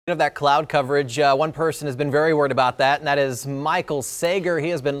Of that cloud coverage, one person has been very worried about that, and that is Michael Sager. He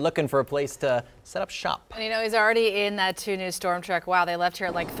has been looking for a place to set up shop. And you know, he's already in that 2 new storm truck. Wow, they left here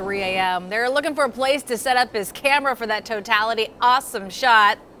at like 3 a.m. They're looking for a place to set up his camera for that totality awesome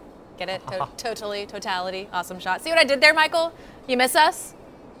shot. Get it? Totality awesome shot. See what I did there, Michael? You miss us?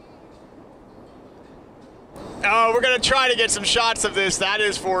 Oh, we're going to try to get some shots of this, that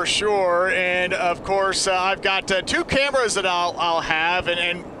is for sure. And of course, I've got 2 cameras that I'll have,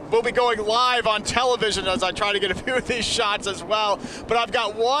 and we'll be going live on television as I try to get a few of these shots as well. But I've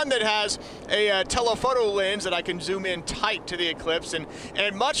got one that has a telephoto lens that I can zoom in tight to the eclipse. And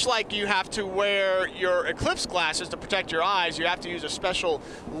much like you have to wear your eclipse glasses to protect your eyes, you have to use a special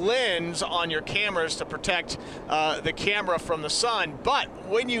lens on your cameras to protect the camera from the sun. But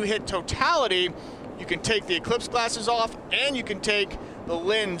when you hit totality, you can take the eclipse glasses off and you can take the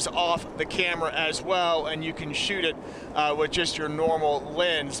lens off the camera as well, and you can shoot it with just your normal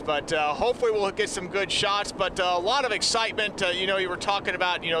lens. But hopefully we'll get some good shots. But a lot of excitement. You know, you were talking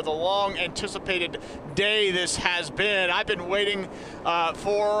about, the long anticipated day this has been. I've been waiting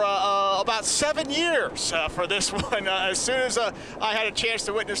for about 7 years for this one. As soon as I had a chance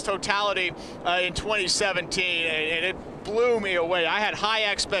to witness totality in 2017, and it blew me away. I had high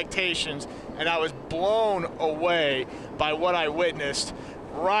expectations, and I was blown away by what I witnessed.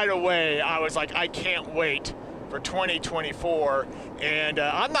 Right away, I was like, I can't wait for 2024. And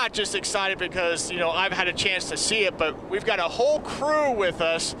I'm not just excited because, I've had a chance to see it, but we've got a whole crew with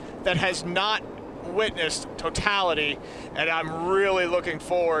us that has not witnessed totality, and I'm really looking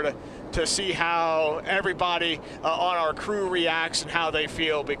forward to see how everybody on our crew reacts and how they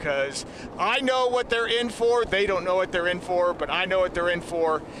feel, because I know what they're in for. They don't know what they're in for, but I know what they're in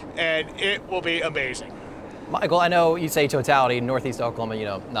for, and it will be amazing. Michael, I know you say totality, Northeast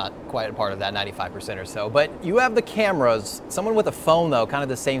Oklahoma, not quite a part of that, 95% or so, but you have the cameras. Someone with a phone, though, kind of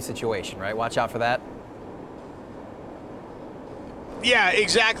the same situation, right? Watch out for that. Yeah,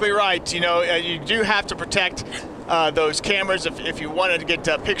 exactly right. You do have to protect those cameras if you wanted to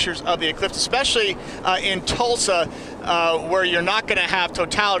get pictures of the eclipse, especially in Tulsa, where you're not going to have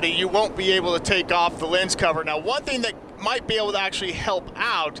totality. You won't be able to take off the lens cover. Now, one thing that might be able to actually help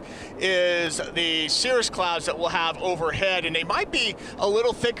out is the cirrus clouds that we'll have overhead, and they might be a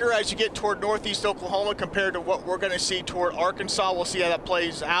little thicker as you get toward Northeast Oklahoma compared to what we're going to see toward Arkansas. We'll see how that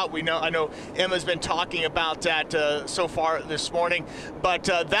plays out. I know Emma's been talking about that so far this morning, but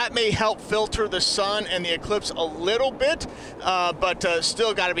that may help filter the sun and the eclipse a little bit, but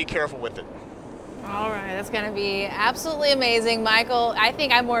still got to be careful with it. All right, that's going to be absolutely amazing. Michael, I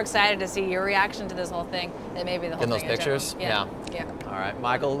think I'm more excited to see your reaction to this whole thing than maybe the whole thing. In those pictures? Yeah. All right,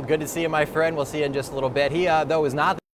 Michael, good to see you, my friend. We'll see you in just a little bit. He, though, is not